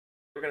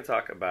We're going to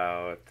talk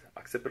about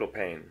occipital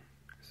pain.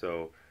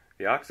 So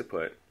the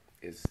occiput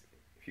is,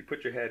 if you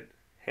put your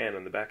hand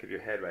on the back of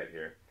your head right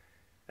here,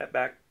 that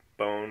back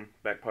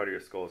part of your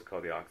skull is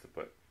called the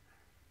occiput.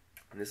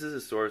 And this is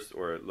a source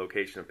or a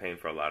location of pain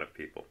for a lot of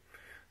people.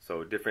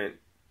 So different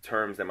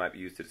terms that might be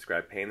used to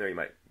describe pain there,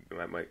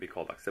 might be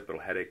called occipital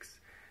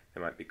headaches.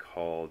 They might be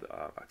called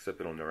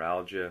occipital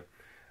neuralgia.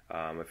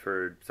 I've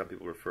heard some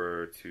people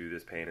refer to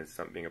this pain as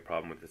being a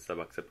problem with the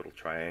suboccipital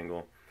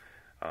triangle.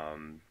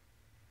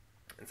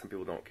 And some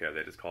people don't care,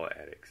 they just call it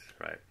headaches,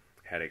 right?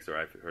 Headaches, or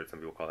I've heard some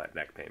people call that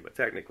neck pain, but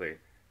technically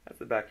that's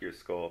the back of your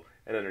skull,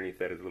 and underneath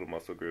that is a little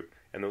muscle group,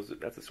 and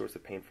that's a source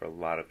of pain for a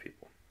lot of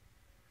people.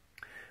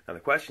 Now the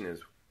question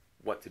is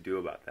what to do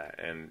about that,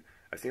 and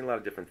I've seen a lot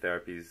of different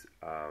therapies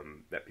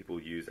that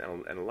people use,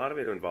 and a lot of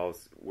it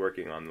involves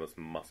working on those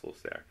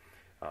muscles there.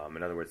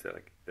 In other words,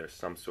 there's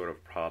some sort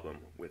of problem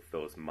with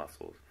those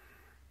muscles.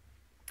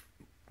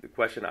 The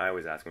question I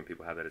always ask when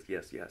people have that is,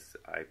 yes,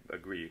 I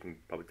agree, you can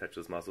probably touch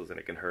those muscles and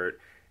it can hurt,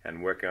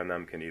 and working on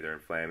them can either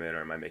inflame it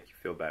or it might make you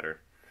feel better.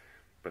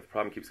 But if the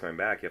problem keeps coming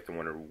back, you have to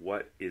wonder,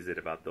 what is it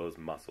about those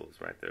muscles,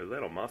 right? They're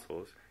little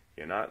muscles.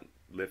 You're not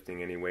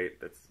lifting any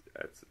weight that's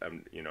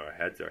our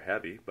heads are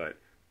heavy, but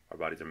our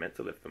bodies are meant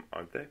to lift them,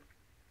 aren't they?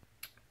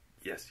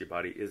 Yes, your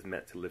body is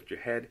meant to lift your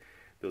head.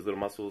 Those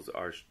little muscles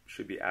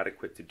should be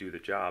adequate to do the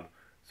job.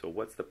 So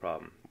what's the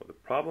problem? Well, the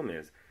problem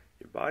is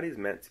your body is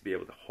meant to be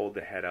able to hold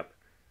the head up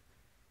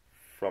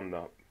from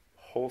the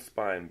whole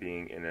spine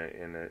being in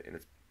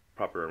its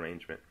proper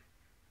arrangement.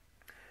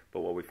 But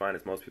what we find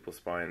is most people's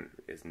spine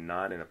is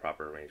not in a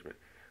proper arrangement.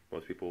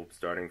 Most people,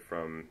 starting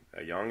from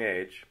a young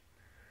age,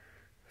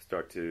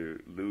 start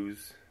to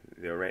lose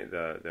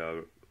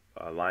the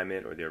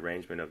alignment or the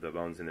arrangement of the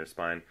bones in their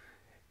spine,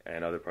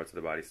 and other parts of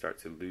the body start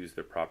to lose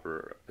their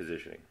proper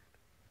positioning.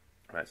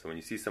 Right, so when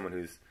you see someone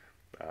who's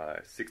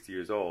 60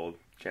 years old,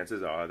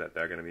 chances are that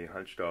they're going to be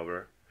hunched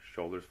over,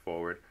 shoulders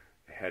forward,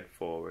 head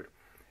forward.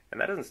 And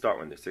that doesn't start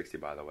when they're 60,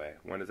 by the way.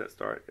 When does that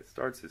start? It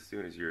starts as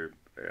soon as you're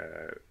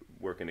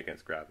working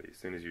against gravity, as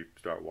soon as you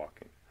start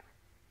walking.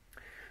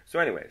 So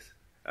anyways,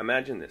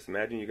 imagine this.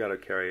 Imagine you got to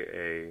carry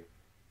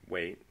a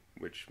weight,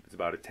 which is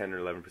about a 10 or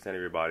 11% of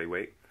your body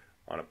weight,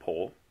 on a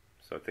pole.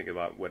 So think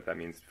about what that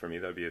means for me.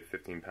 That would be a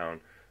 15-pound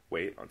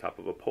weight on top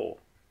of a pole.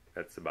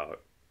 That's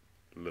about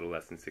a little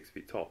less than 6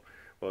 feet tall.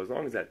 Well, as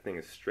long as that thing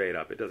is straight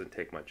up, it doesn't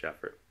take much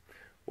effort.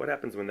 What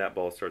happens when that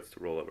ball starts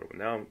to roll over? Well,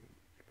 now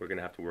we're going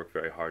to have to work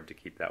very hard to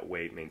keep that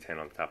weight maintained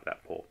on top of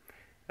that pole.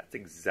 That's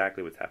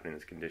exactly what's happening in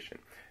this condition.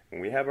 When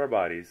we have our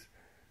bodies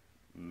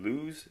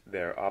lose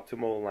their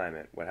optimal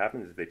alignment, what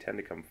happens is they tend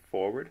to come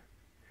forward,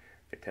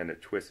 they tend to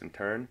twist and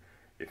turn.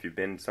 If you've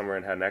been somewhere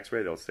and had an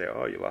x-ray, they'll say,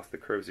 oh, you lost the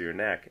curves of your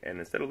neck, and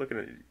instead of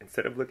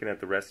looking at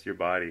the rest of your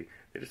body,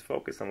 they just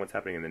focus on what's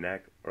happening in the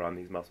neck or on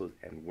these muscles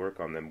and work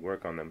on them.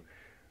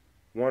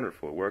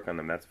 Wonderful, work on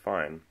them, that's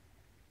fine.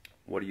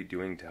 What are you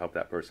doing to help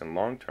that person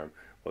long term?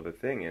 Well, the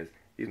thing is,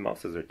 these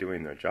muscles are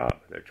doing their job.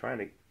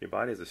 Your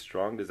body has a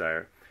strong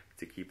desire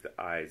to keep the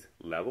eyes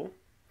level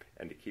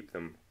and to keep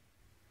them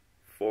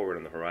forward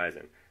on the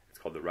horizon. It's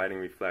called the righting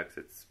reflex.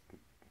 It's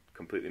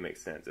completely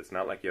makes sense. It's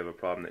not like you have a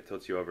problem that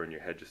tilts you over and your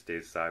head just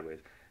stays sideways.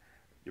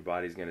 Your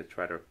body's going to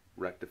try to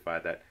rectify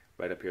that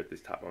right up here at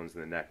these top bones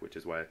in the neck, which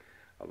is why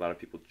a lot of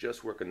people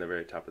just work on the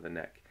very top of the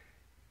neck.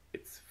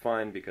 It's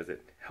fine because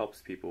it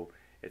helps people.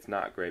 It's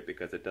not great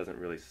because it doesn't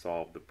really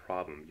solve the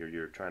problem.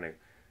 You're trying to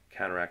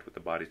counteract what the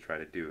body's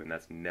trying to do, and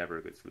that's never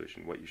a good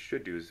solution. What you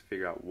should do is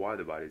figure out why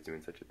the body's doing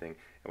such a thing.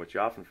 And what you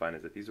often find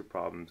is that these are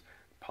problems,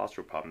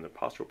 postural problems. The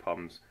postural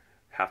problems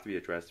have to be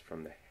addressed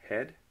from the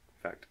head.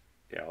 In fact,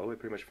 all the way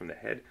pretty much from the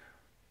head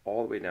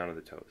all the way down to the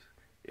toes.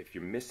 If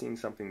you're missing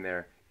something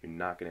there, you're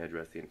not going to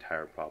address the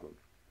entire problem.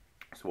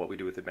 So what we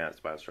do with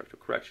advanced biostructural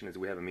correction is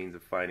we have a means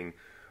of finding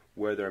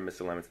where there are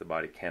misalignments the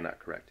body cannot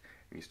correct.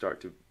 And you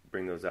start to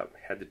bring those up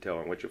head to toe,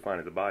 and what you'll find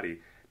is the body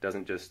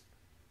doesn't just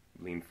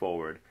lean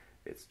forward.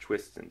 It's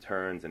twists and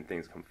turns and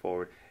things come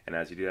forward, and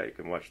as you do that, you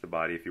can watch the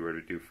body. If you were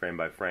to do frame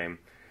by frame,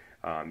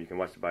 you can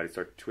watch the body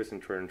start to twist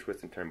and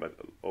turn, but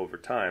over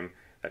time,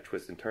 that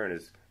twist and turn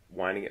is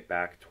winding it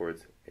back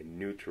towards a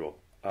neutral,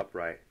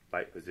 upright,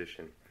 light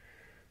position.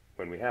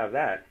 When we have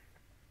that,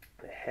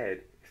 the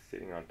head is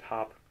sitting on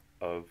top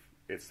of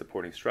its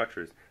supporting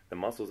structures. The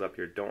muscles up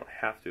here don't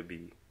have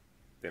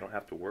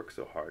to work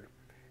so hard.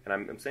 And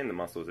I'm saying the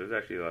muscles, there's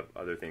actually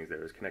other things there.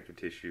 There's connective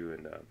tissue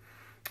and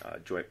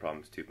joint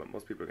problems too, but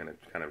most people are going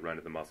to kind of run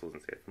to the muscles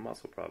and say it's a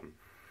muscle problem.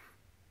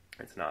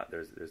 It's not.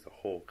 There's a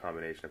whole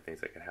combination of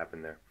things that can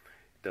happen there.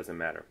 It doesn't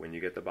matter. When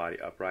you get the body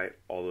upright,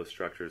 all those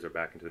structures are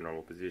back into the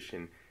normal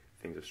position.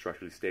 Things are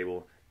structurally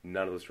stable.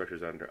 None of those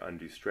structures are under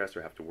undue stress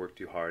or have to work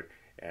too hard,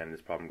 and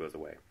this problem goes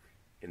away.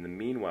 In the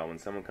meanwhile, when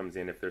someone comes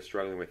in, if they're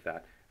struggling with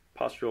that,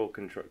 postural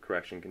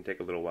correction can take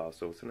a little while.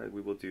 So sometimes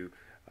we will do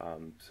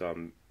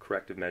some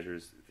corrective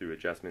measures through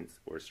adjustments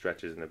or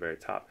stretches in the very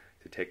top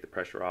to take the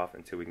pressure off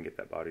until we can get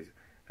that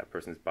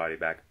person's body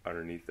back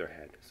underneath their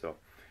head. So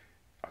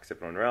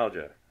occipital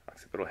neuralgia,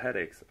 occipital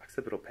headaches,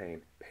 occipital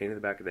pain, pain in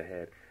the back of the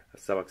head, a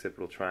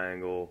suboccipital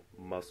triangle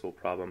muscle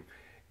problem.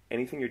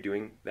 anything you're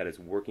doing that is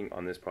working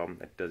on this problem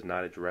that does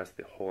not address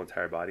the whole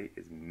entire body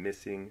is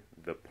missing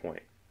the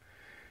point.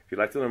 If you'd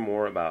like to learn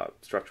more about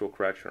structural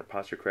correction or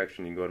posture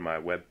correction, you can go to my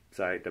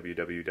website,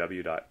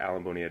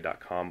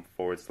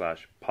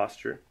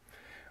 www.alanbonia.com/posture.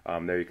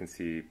 There you can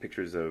see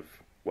pictures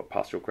of what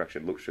postural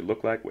correction should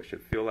look like, what it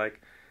should feel like,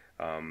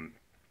 a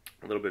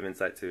little bit of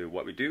insight to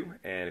what we do.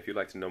 And if you'd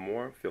like to know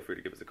more, feel free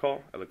to give us a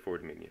call. I look forward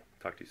to meeting you.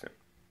 Talk to you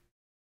soon.